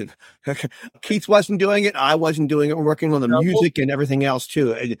 Never happened. Keith wasn't doing it. I wasn't doing it. We're working on the music and everything else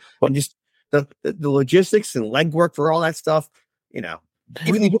too. And just the logistics and legwork for all that stuff,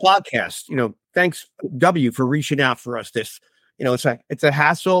 even these podcasts, thanks W for reaching out for us. It's a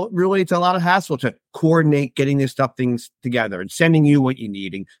hassle. Really, it's a lot of hassle to coordinate getting things together and sending you what you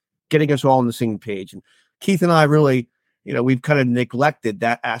need and getting us all on the same page. And Keith and I really, we've kind of neglected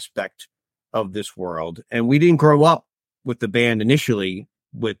that aspect of this world. And we didn't grow up with the band initially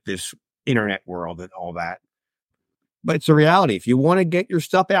with this internet world and all that. But it's a reality. If you want to get your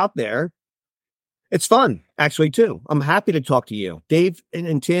stuff out there, it's fun, actually, too. I'm happy to talk to you. Dave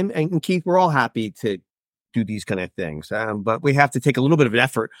and Tim and Keith, we're all happy to do these kind of things. But we have to take a little bit of an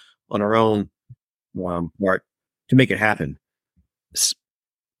effort on our own part to make it happen.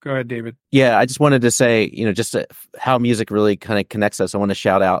 Go ahead, David. Yeah, I just wanted to say, how music really kind of connects us. I want to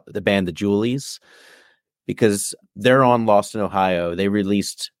shout out the band The Julies, because they're on Lost in Ohio. They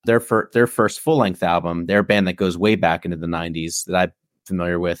released their first full-length album. They're a band that goes way back into the 90s that I'm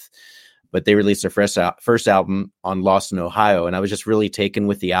familiar with. But they released their first album on Lost in Ohio, and I was just really taken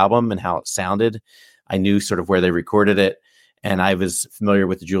with the album and how it sounded. I knew sort of where they recorded it, and I was familiar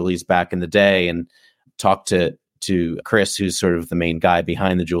with the Julies back in the day and talked to Chris, who's sort of the main guy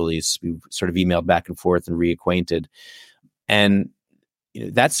behind the Julies. We sort of emailed back and forth and reacquainted. And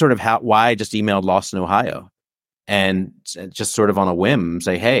that's sort of why I just emailed Lost in Ohio and just sort of on a whim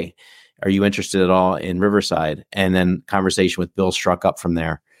say, hey, are you interested at all in Riverside? And then conversation with Bill struck up from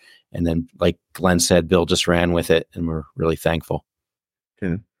there. And then, like Glenn said, Bill just ran with it, and we're really thankful.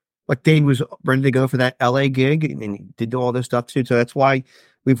 Yeah. Like Dave was ready to go for that LA gig and he did all this stuff too. So that's why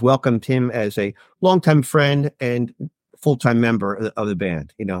we've welcomed him as a longtime friend and full-time member of the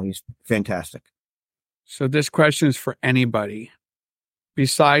band. He's fantastic. So this question is for anybody.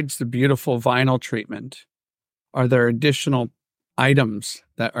 Besides the beautiful vinyl treatment, are there additional items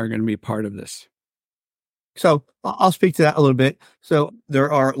that are going to be part of this? So I'll speak to that a little bit. So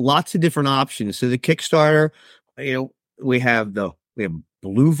there are lots of different options. So the Kickstarter, we have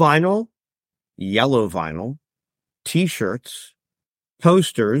blue vinyl, yellow vinyl, T-shirts,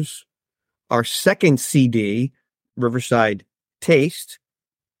 posters, our second CD, Riverside Taste,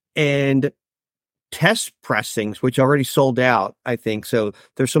 and test pressings, which already sold out, I think. So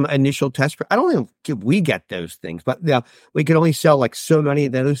there's some initial test. I don't know if we get those things, but we can only sell like so many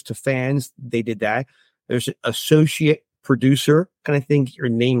of those to fans. They did that. There's an associate producer kind of thing, your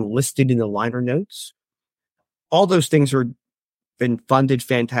name listed in the liner notes. All those things are been funded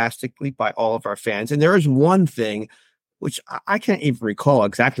fantastically by all of our fans. And there is one thing, which I can't even recall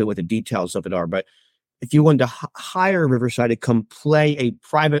exactly what the details of it are, but if you wanted to hire Riverside to come play a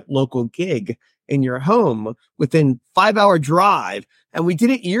private local gig in your home within 5-hour drive, and we did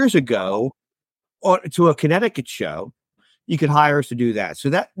it years ago to a Connecticut show, you could hire us to do that.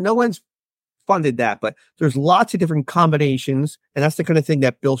 So that no one's funded that, but there's lots of different combinations. And that's the kind of thing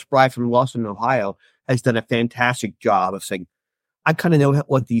that Bill Spry from Lost in Ohio has done a fantastic job of saying, I kind of know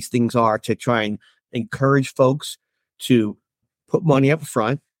what these things are to try and encourage folks to put money up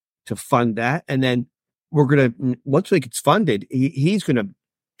front to fund that. And then we're going to, once it gets funded, he's going to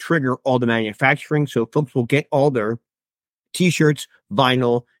trigger all the manufacturing. So folks will get all their T-shirts,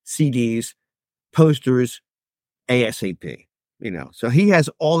 vinyl, CDs, posters, ASAP. So he has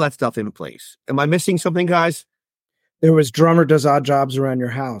all that stuff in place. Am I missing something, guys? There was Drummer Does Odd Jobs Around Your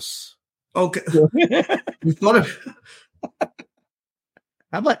House. Okay. We thought of.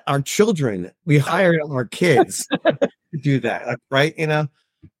 How about our children? We hired our kids to do that, right?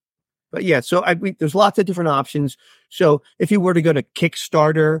 But yeah, so there's lots of different options. So if you were to go to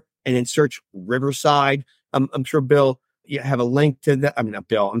Kickstarter and then search Riverside, I'm sure Bill, you have a link to that. I'm not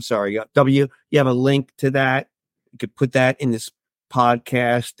Bill. I'm sorry, W. You have a link to that. You could put that in this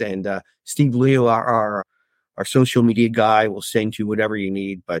podcast, and Steve Leo, our social media guy, will send you whatever you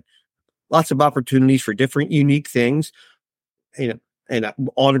need. But lots of opportunities for different unique things, and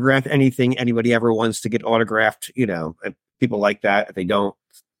autograph anything anybody ever wants to get autographed. And people like that. If they don't,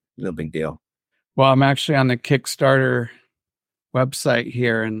 no big deal. Well, I'm actually on the Kickstarter website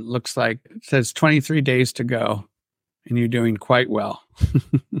here, and it looks like it says 23 days to go, and you're doing quite well.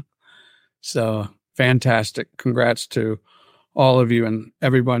 So fantastic. Congrats to all of you and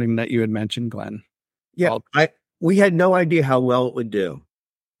everybody that you had mentioned, Glenn. Yeah, we had no idea how well it would do.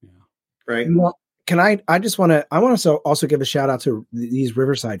 Yeah. Right. Well, I want to also give a shout out to these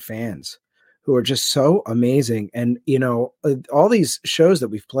Riverside fans who are just so amazing. And, all these shows that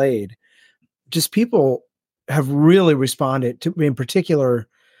we've played, just people have really responded to, in particular,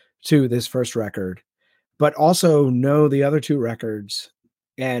 to this first record, but also know the other two records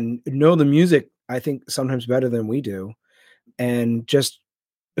and know the music, I think, sometimes better than we do. And just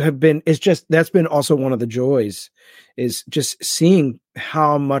that's been also one of the joys, is just seeing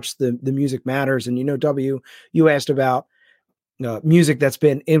how much the music matters. And W, you asked about music that's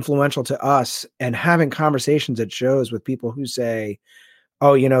been influential to us, and having conversations at shows with people who say,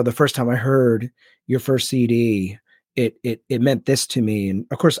 oh, the first time I heard your first CD, it meant this to me. And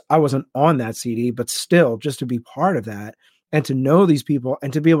of course I wasn't on that CD, but still, just to be part of that and to know these people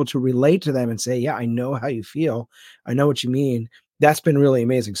and to be able to relate to them and say, yeah, I know how you feel. I know what you mean. That's been really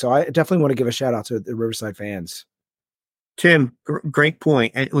amazing. So I definitely want to give a shout out to the Riverside fans. Tim, great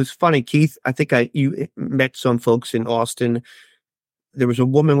point. And it was funny, Keith. I think you met some folks in Austin. There was a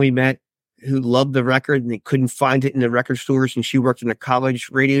woman we met who loved the record and they couldn't find it in the record stores, and she worked in a college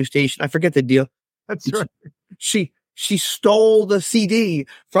radio station. I forget the deal. That's right. She stole the CD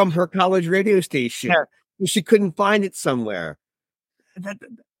from her college radio station. Yeah. She couldn't find it somewhere.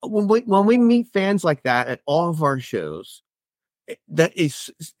 When we meet fans like that at all of our shows,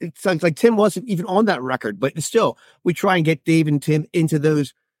 it sounds like Tim wasn't even on that record, but still, we try and get Dave and Tim into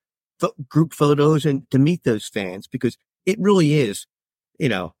those group photos and to meet those fans, because it really is,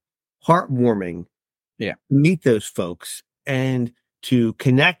 heartwarming. Yeah. To meet those folks and to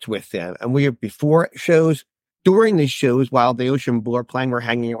connect with them. And we are before shows, during the shows, while the Ocean Blue are playing, we're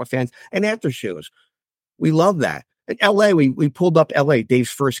hanging out with fans, and after shows. We love that. In LA, we pulled up LA,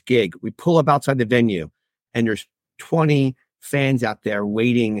 Dave's first gig. We pull up outside the venue, and there's 20 fans out there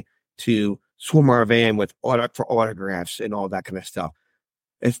waiting to swarm our van for autographs and all that kind of stuff.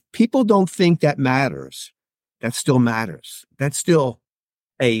 If people don't think that matters, that still matters. That's still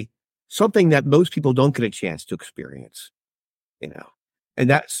something that most people don't get a chance to experience, and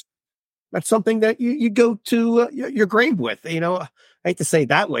that's something that you go to your grave with. I hate to say it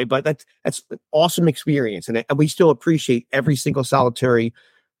that way, but that's an awesome experience, and we still appreciate every single solitary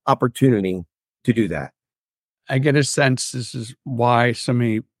opportunity to do that. I get a sense this is why so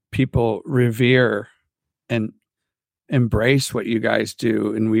many people revere and embrace what you guys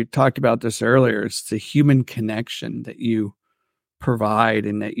do. And we talked about this earlier. It's the human connection that you provide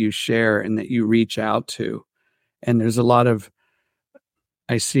and that you share and that you reach out to. And there's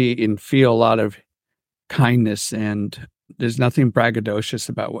I see and feel a lot of kindness, and there's nothing braggadocious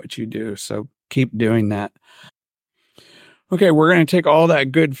about what you do. So keep doing that. Okay, we're going to take all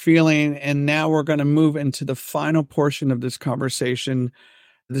that good feeling, and now we're going to move into the final portion of this conversation.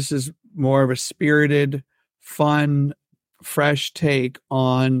 This is more of a spirited, fun, fresh take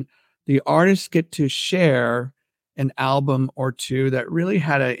on the artists get to share an album or two that really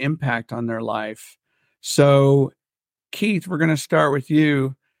had an impact on their life. So, Keith, we're going to start with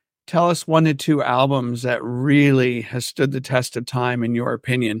you. Tell us 1 to 2 albums that really has stood the test of time, in your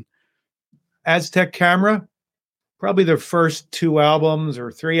opinion. Aztec Camera. Probably their first 2 albums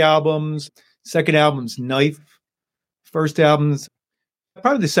or 3 albums. Second album's Knife. First album's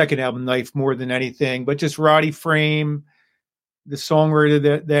probably the second album, Knife, more than anything. But just Roddy Frame, the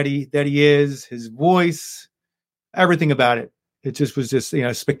songwriter that he is, his voice, everything about it. It just was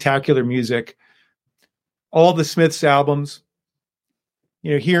spectacular music. All the Smiths albums.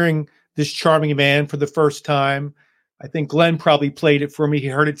 Hearing this charming man for the first time. I think Glenn probably played it for me. He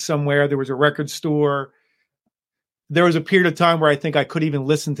heard it somewhere. There was a record store. There was a period of time where I think I couldn't even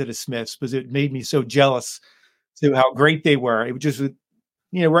listen to the Smiths because it made me so jealous to how great they were. It was just,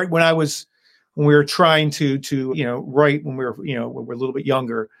 right when we were trying to write when we were, when we're a little bit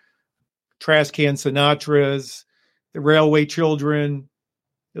younger, Trash Can Sinatras, the Railway Children.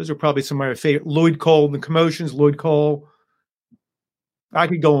 Those are probably some of my favorite. Lloyd Cole, the Commotions, Lloyd Cole. I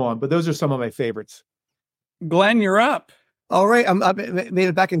could go on, but those are some of my favorites. Glenn, you're up. All right. I made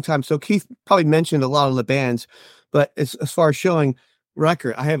it back in time. So Keith probably mentioned a lot of the bands, but as far as showing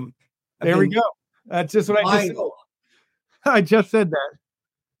record, there we go. That's just what I just said that.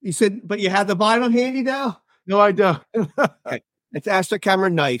 You said, but you have the vinyl handy now? No, I don't. Okay. It's Aztec Camera,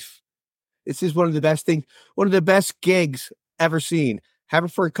 Knife. This is one of the best things, one of the best gigs ever seen.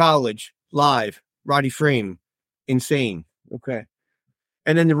 Haverford College, live, Roddy Frame, insane. Okay.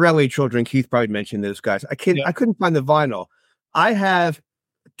 And then the Railway Children, Keith probably mentioned those guys. I couldn't find the vinyl. I have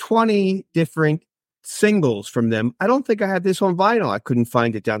 20 different singles from them. I don't think I have this on vinyl. I couldn't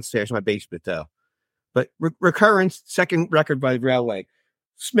find it downstairs in my basement, though. But Recurrence, second record by the Railway.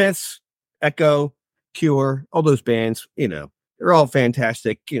 Smiths, Echo, Cure, all those bands, they're all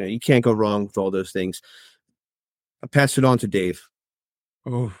fantastic. You can't go wrong with all those things. I'll pass it on to Dave.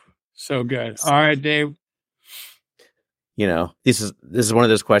 Oh, so good. All right, Dave. This is one of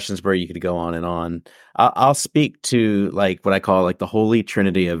those questions where you could go on and on. I'll speak to what I call the holy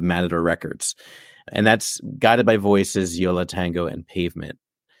trinity of Matador records, and that's Guided by Voices, Yo La Tango, and Pavement.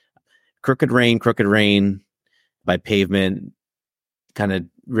 Crooked Rain by Pavement kind of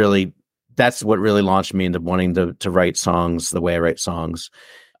really, that's what really launched me into wanting to write songs the way I write songs.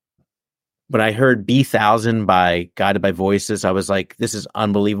 When I heard B1000 by Guided by Voices, I was like, this is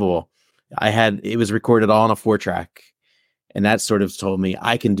unbelievable. It was recorded all on a 4-track, and that sort of told me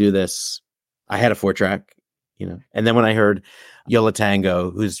I can do this. I had a 4-track, and then when I heard Yola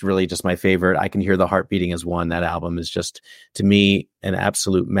Tango, who's really just my favorite, I Can Hear the Heart Beating as One. That album is just, to me, an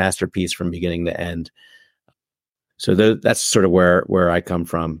absolute masterpiece from beginning to end. So that's sort of where I come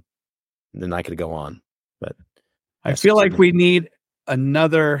from. And then I could go on, but I feel like we need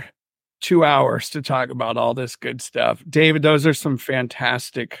another 2 hours to talk about all this good stuff. David, those are some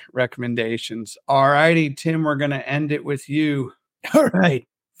fantastic recommendations. All righty, Tim, we're going to end it with you. All right.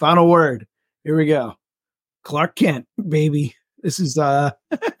 Final word. Here we go. Clark Kent, baby. This is, I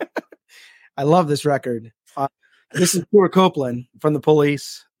love this record. This is Stuart Copeland from The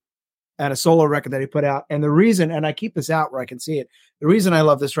Police, and a solo record that he put out. And the reason, and I keep this out where I can see it, the reason I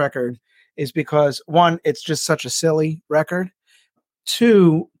love this record is because, one, it's just such a silly record.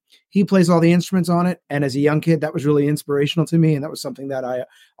 Two, he plays all the instruments on it. And as a young kid, that was really inspirational to me. And that was something that I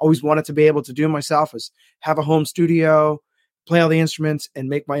always wanted to be able to do myself, was have a home studio, play all the instruments, and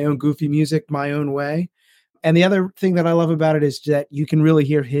make my own goofy music my own way. And the other thing that I love about it is that you can really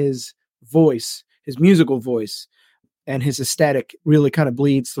hear his voice, his musical voice, and his aesthetic really kind of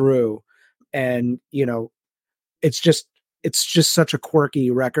bleeds through. And, it's just such a quirky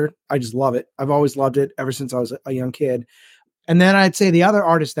record. I just love it. I've always loved it ever since I was a young kid. And then I'd say the other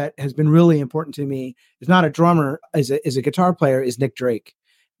artist that has been really important to me is not a drummer, is a guitar player, is Nick Drake.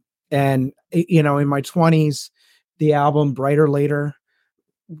 And, in my 20s, the album Brighter Later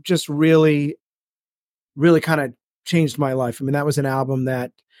just really, really kind of changed my life. I mean, that was an album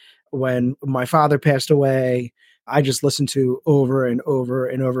that when my father passed away, I just listened to over and over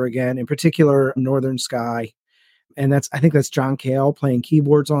and over again, in particular, Northern Sky. And I think that's John Cale playing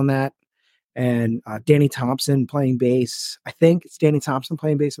keyboards on that. And Danny Thompson playing bass. I think it's Danny Thompson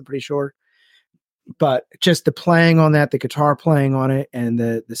playing bass, I'm pretty sure. But just the playing on that, the guitar playing on it, and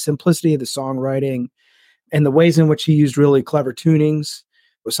the simplicity of the songwriting and the ways in which he used really clever tunings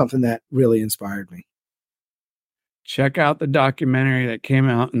was something that really inspired me. Check out the documentary that came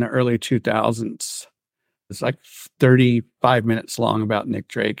out in the early 2000s. It's like 35 minutes long about Nick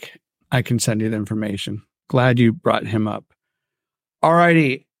Drake. I can send you the information. Glad you brought him up. All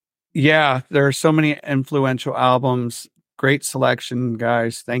righty. Yeah, there are so many influential albums. Great selection,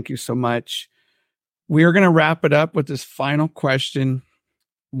 guys. Thank you so much. We are going to wrap it up with this final question.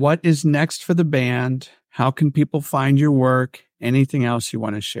 What is next for the band? How can people find your work? Anything else you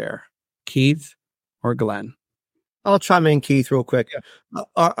want to share? Keith or Glenn? I'll chime in, Keith, real quick. Yeah.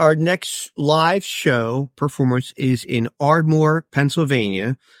 Our next live show performance is in Ardmore,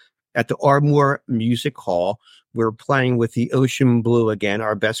 Pennsylvania, at the Ardmore Music Hall. We're playing with the Ocean Blue again,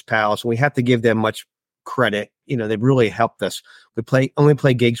 our best pals. We have to give them much credit. They've really helped us. We only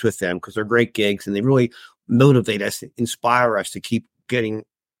play gigs with them because they're great gigs, and they really motivate us, inspire us to keep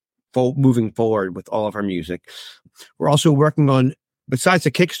moving forward with all of our music. We're also working on, besides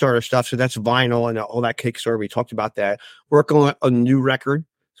the Kickstarter stuff, so that's vinyl and all that Kickstarter, we talked about that. Working on a new record.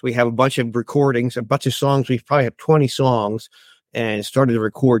 So we have a bunch of recordings, a bunch of songs. We probably have 20 songs and started to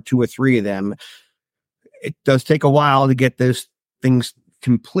record 2 or 3 of them. It does take a while to get those things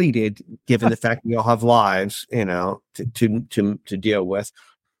completed, given the fact we all have lives, to deal with.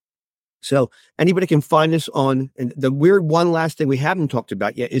 So anybody can find us on, and the weird one last thing we haven't talked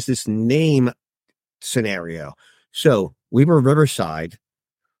about yet is this name scenario. So we were Riverside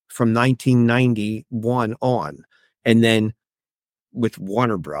from 1991 on, and then with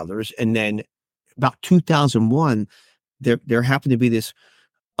Warner Brothers. And then about 2001, there happened to be this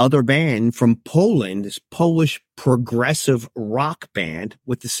other band from Poland, this Polish progressive rock band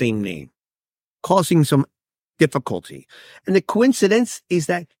with the same name, causing some difficulty. And the coincidence is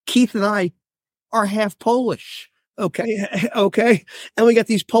that Keith and I are half Polish. Okay. And we got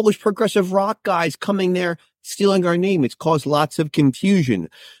these Polish progressive rock guys coming there, stealing our name. It's caused lots of confusion.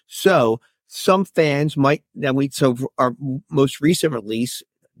 So some fans so our most recent release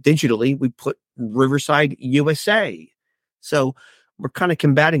digitally, we put Riverside USA. So we're kind of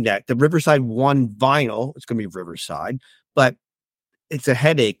combating that. The Riverside 1 vinyl, it's going to be Riverside, but it's a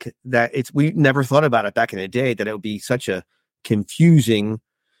headache we never thought about it back in the day, that it would be such a confusing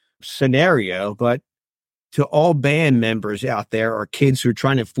scenario. But to all band members out there, or kids who are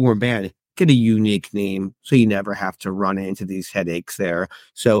trying to form a band, get a unique name so you never have to run into these headaches there.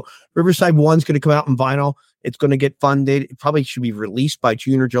 So Riverside 1's going to come out in vinyl. It's going to get funded. It probably should be released by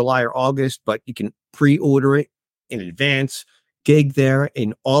June or July or August, but you can pre-order it in advance. Gig there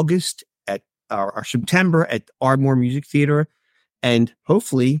in August or September at Ardmore Music Theater. and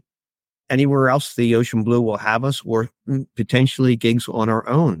hopefully anywhere else the Ocean Blue will have us, or potentially gigs on our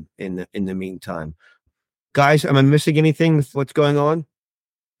own in the meantime. Guys, am I missing anything with what's going on?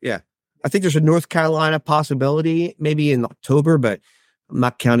 Yeah. I think there's a North Carolina possibility, maybe in October, but I'm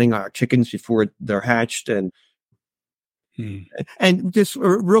not counting our chickens before they're hatched. And just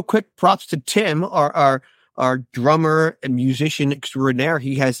real quick, props to Tim, our drummer and musician extraordinaire.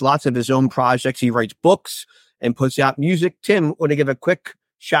 He has lots of his own projects. He writes books and puts out music. Tim, want to give a quick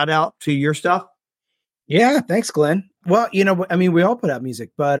shout out to your stuff? Yeah, thanks, Glenn. Well, we all put out music,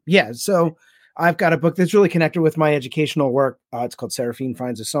 but yeah, so I've got a book that's really connected with my educational work. It's called Seraphine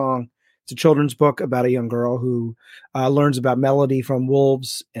Finds a Song. It's a children's book about a young girl who learns about melody from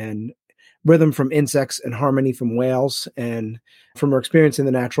wolves and rhythm from insects and harmony from whales. And from her experience in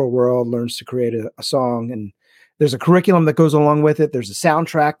the natural world, learns to create a song. And there's a curriculum that goes along with it. There's a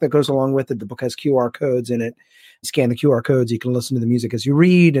soundtrack that goes along with it. The book has QR codes in it. You scan the QR codes, you can listen to the music as you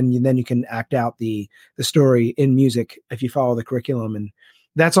read, and then you can act out the story in music if you follow the curriculum. And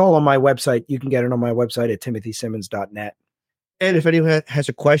that's all on my website. You can get it on my website at timothysimmons.net. And if anyone has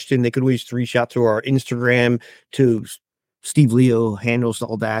a question, they could always reach out to our Instagram, to Steve Leo handles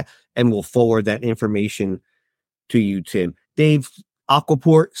all that, and we'll forward that information to you, Tim. Dave,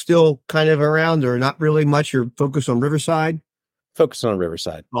 Aquaport still kind of around, or not really much? You're focused on Riverside? Focus on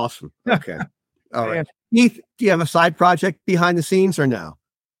Riverside. Awesome. Okay. All right. Keith, do you have a side project behind the scenes or no?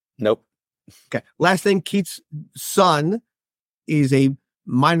 Nope. Okay. Last thing, Keith's son is a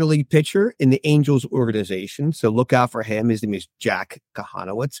minor league pitcher in the Angels organization, so look out for him. His name is Jack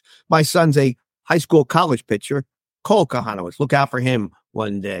Kahanowitz. My son's a high school college pitcher, Cole Kahanowitz. Look out for him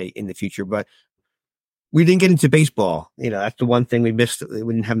one day in the future. But we didn't get into baseball. That's the one thing we missed. We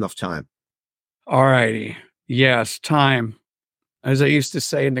didn't have enough time. All righty. Yes, time. As I used to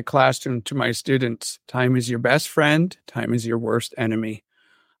say in the classroom to my students, time is your best friend. Time is your worst enemy.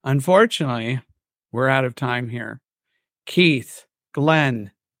 Unfortunately, we're out of time here. Keith,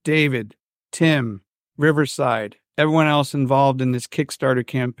 Glenn, David, Tim, Riverside, everyone else involved in this Kickstarter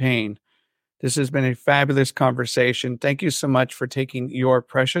campaign. This has been a fabulous conversation. Thank you so much for taking your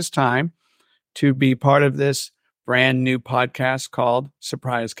precious time to be part of this brand new podcast called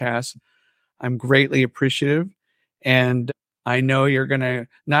Surprise Cast. I'm greatly appreciative, and I know you're going to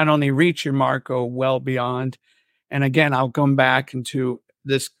not only reach your mark, go well beyond. And again, I'll come back into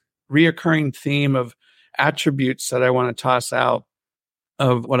this reoccurring theme of attributes that I want to toss out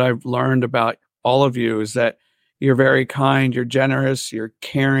of what I've learned about all of you is that you're very kind, you're generous, you're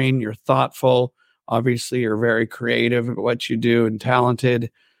caring, you're thoughtful. Obviously, you're very creative at what you do and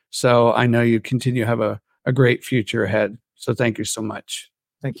talented. So I know you continue to have a great future ahead. So thank you so much.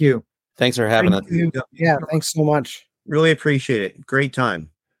 Thank you. Thanks for having us. Yeah, thanks so much. Really appreciate it. Great time.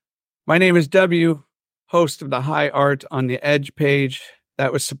 My name is W, host of the High Art on the Edge page.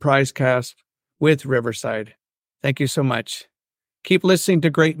 That was Surprise Cast with Riverside. Thank you so much. Keep listening to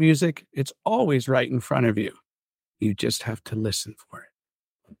great music. It's always right in front of you. You just have to listen for it.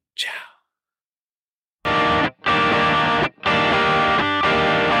 Ciao.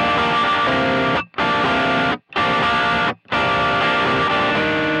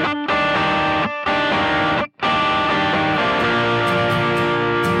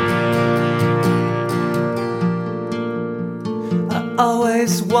 I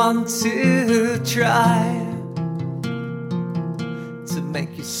always want to try to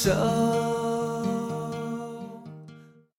make you so